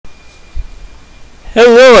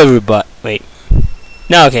Hello everybody. Wait.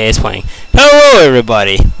 No, okay, it's playing. Hello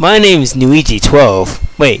everybody. My name is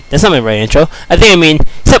Luigi12. Wait, that's not my right intro. I mean,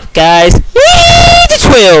 what's up guys?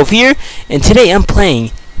 Luigi12 here, and today I'm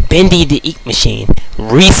playing Bendy the Ink Machine.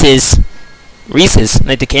 Reese's,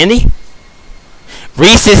 like the candy?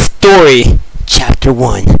 Reeses Story Chapter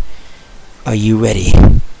 1. Are you ready?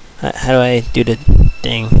 How do I do the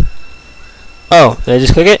thing? Oh, did I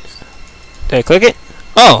just click it? Did I click it?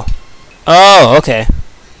 Oh, okay.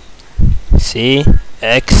 C,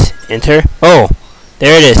 X, enter. Oh,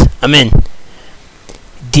 there it is. I'm in.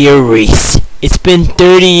 Dear Reece, it's been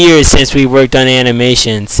 30 years since we worked on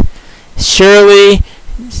animations.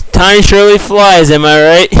 Time surely flies, am I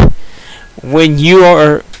right? When you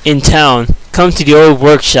are in town, come to the old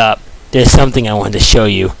workshop. There's something I want to show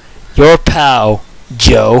you. Your pal,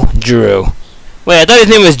 Joe Drew. Wait, I thought his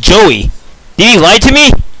name was Joey. Did he lie to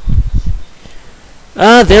me?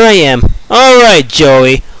 There I am. Alright,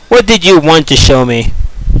 Joey. What did you want to show me?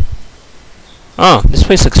 Oh, this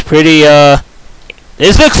place looks pretty,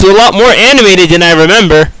 this looks a lot more animated than I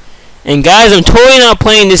remember. And guys, I'm totally not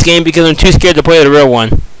playing this game because I'm too scared to play the real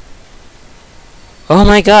one. Oh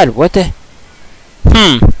my god, what the...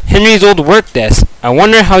 Henry's old work desk. I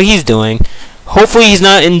wonder how he's doing. Hopefully he's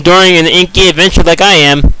not enduring an inky adventure like I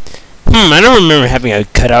am. I don't remember having a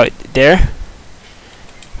cutout there.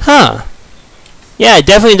 Huh. Yeah, I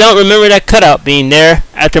definitely don't remember that cutout being there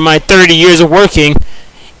after my 30 years of working.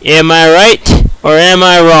 Am I right or am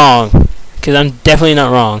I wrong? Because I'm definitely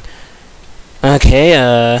not wrong.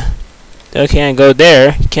 Okay, can't go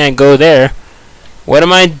there. Can't go there. What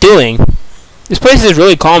am I doing? This place is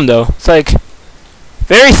really calm though. It's like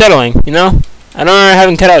very settling, you know? I don't remember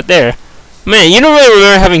having cutout there. Man, you don't really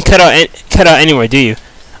remember having cutout anywhere, do you?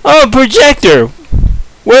 Oh, projector!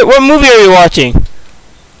 What movie are you watching?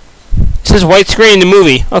 It says white screen in the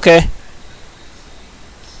movie. Okay.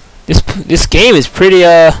 This game is pretty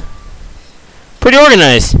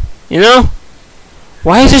organized, you know?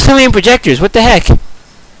 Why is there so many projectors? What the heck?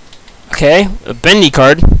 Okay, a bendy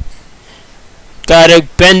card. Gotta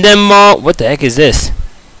bend them all. What the heck is this?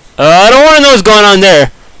 I don't want to know what's going on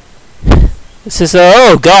there. This is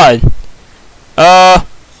oh god. I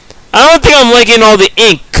don't think I'm liking all the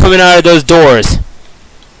ink coming out of those doors.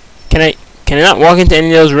 Can I not walk into any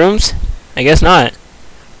of those rooms? I guess not.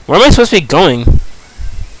 Where am I supposed to be going?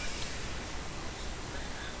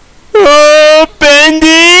 Oh,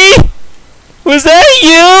 Bendy! Was that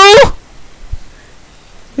you?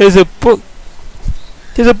 There's a book.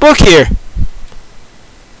 There's a book here.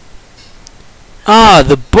 Ah,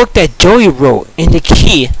 the book that Joey wrote and the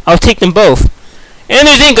key. I'll take them both. And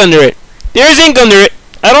there's ink under it. There's ink under it.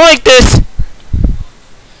 I don't like this.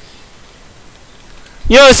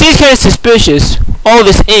 You know, it seems kind of suspicious. All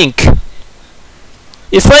this ink.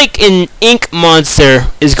 It's like an ink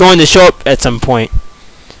monster is going to show up at some point.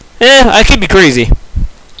 I could be crazy.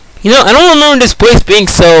 You know, I don't remember this place being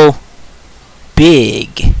so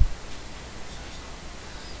big.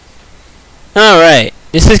 Alright.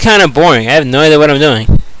 This is kind of boring. I have no idea what I'm doing.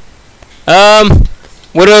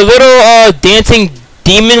 Would a little dancing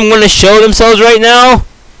demon want to show themselves right now?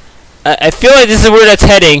 I feel like this is where that's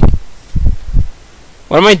heading.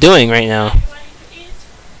 What am I doing right now?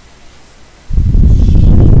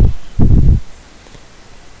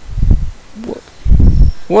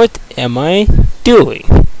 What am I doing?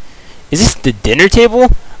 Is this the dinner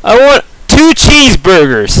table? I want 2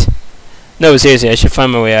 cheeseburgers. No, seriously, I should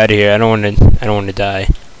find my way out of here. I don't want to die.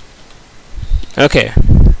 Okay.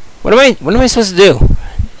 What am I supposed to do?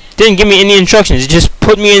 Didn't give me any instructions. It just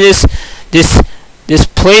put me in this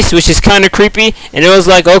place which is kind of creepy, and it was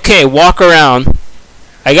like, okay, walk around.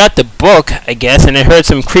 I got the book, I guess, and I heard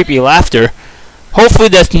some creepy laughter. Hopefully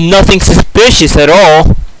that's nothing suspicious at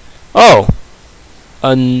all. Oh.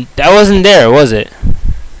 That wasn't there, was it?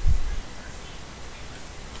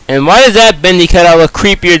 And why does that bendy cutout look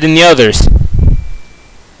creepier than the others?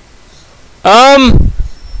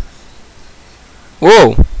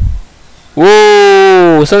 Whoa.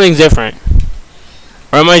 Whoa, something's different.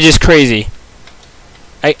 Or am I just crazy?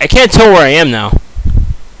 I can't tell where I am now.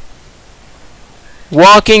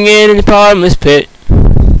 Walking in the bottomless pit.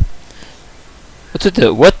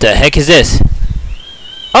 What the heck is this?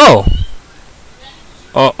 Oh.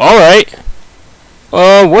 Oh, alright.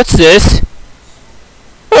 What's this?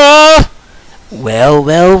 Well.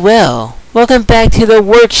 Welcome back to the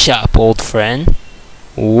workshop, old friend.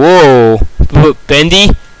 Whoa.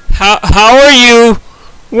 Bendy? How are you?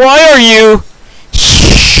 Why are you?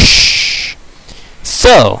 Shh.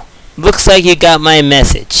 So, looks like you got my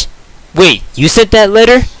message. Wait, you sent that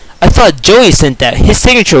letter? I thought Joey sent that. His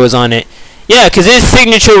signature was on it. Yeah, because his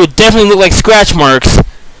signature would definitely look like scratch marks.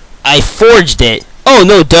 I forged it. Oh,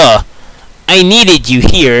 no, duh. I needed you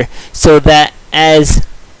here so that as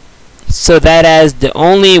the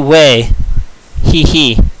only way. Hee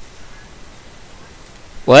hee.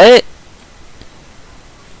 What?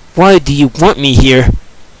 Why do you want me here?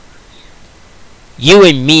 You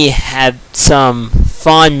and me had some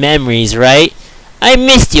fond memories, right? I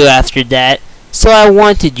missed you after that, so I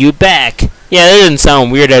wanted you back. Yeah, that doesn't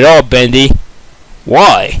sound weird at all, Bendy.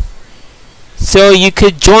 Why? So you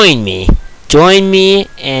could join me. Join me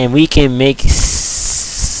and we can make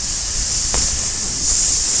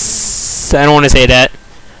I don't want to say that.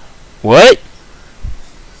 What?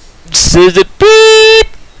 So the beep!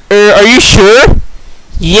 Are you sure?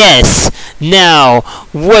 Yes. Now,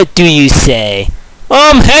 what do you say?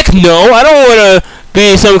 Heck no. I don't want to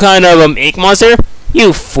be some kind of ink monster.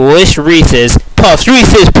 You foolish Reese's Puffs.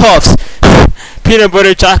 Reese's Puffs. Peanut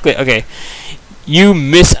butter chocolate. Okay. You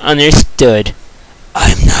misunderstood.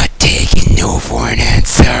 I'm not taking no for an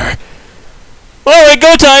answer. Alright,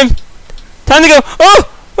 go time. Time to go. Oh!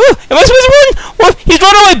 Oh! Am I supposed to run? What? He's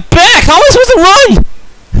running on my back. How am I supposed to run?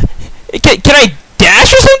 Can I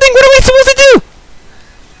dash or something? What am I supposed to do?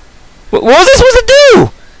 What was I supposed to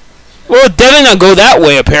do? Well, it did not go that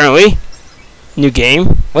way, apparently. New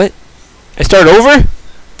game? What? I start over?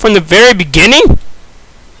 From the very beginning?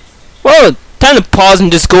 Well, time to pause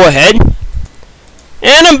and just go ahead.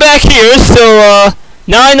 And I'm back here, so,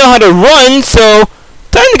 now I know how to run, so,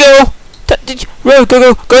 time to go.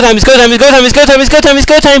 Go time, it's go time, it's go time, it's go time, it's go time, it's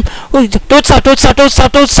go time. Oh, don't stop, don't stop, don't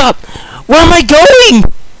stop, don't stop. Where am I going?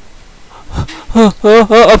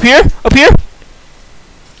 Up here? Up here?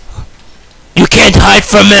 You can't hide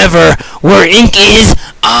from ever. Where ink is,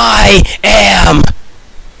 I am.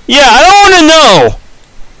 Yeah, I don't want to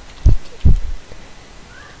know.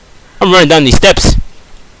 I'm running down these steps.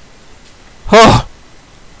 Oh.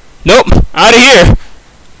 Nope. Out of here.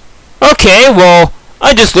 Okay, well,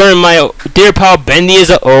 I just learned my dear pal Bendy is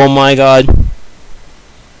a... Oh my god.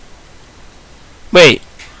 Wait.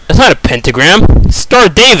 That's not a pentagram. Star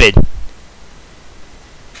David.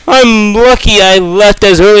 I'm lucky I left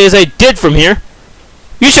as early as I did from here.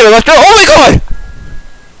 You should have left her. Oh my god!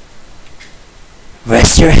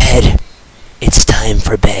 Rest your head. It's time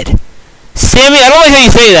for bed. Sammy, I don't like how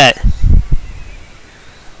you say that.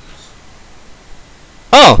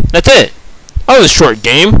 Oh, that's it. That was a short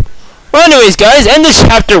game. Well, anyways, guys, end of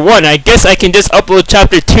chapter 1. I guess I can just upload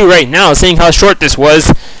chapter 2 right now, seeing how short this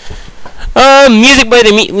was. Music by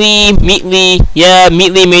the Meatly. Yeah,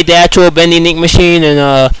 Meatly made the actual Bendy ink machine,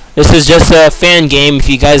 and, this is just a fan game if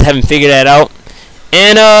you guys haven't figured that out.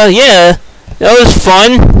 And, yeah, that was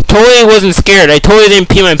fun. Totally wasn't scared. I totally didn't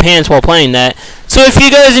pee my pants while playing that. So if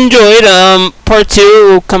you guys enjoyed, part 2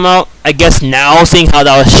 will come out, I guess, now, seeing how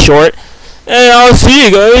that was short. And I'll see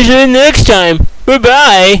you guys next time.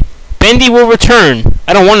 Bye-bye. Bendy will return.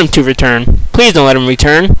 I don't want him to return. Please don't let him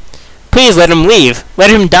return. Please let him leave. Let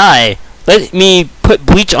him die. Let me put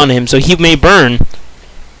bleach on him so he may burn.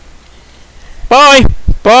 Bye.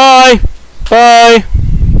 Bye. Bye.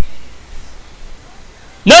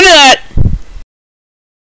 None of that!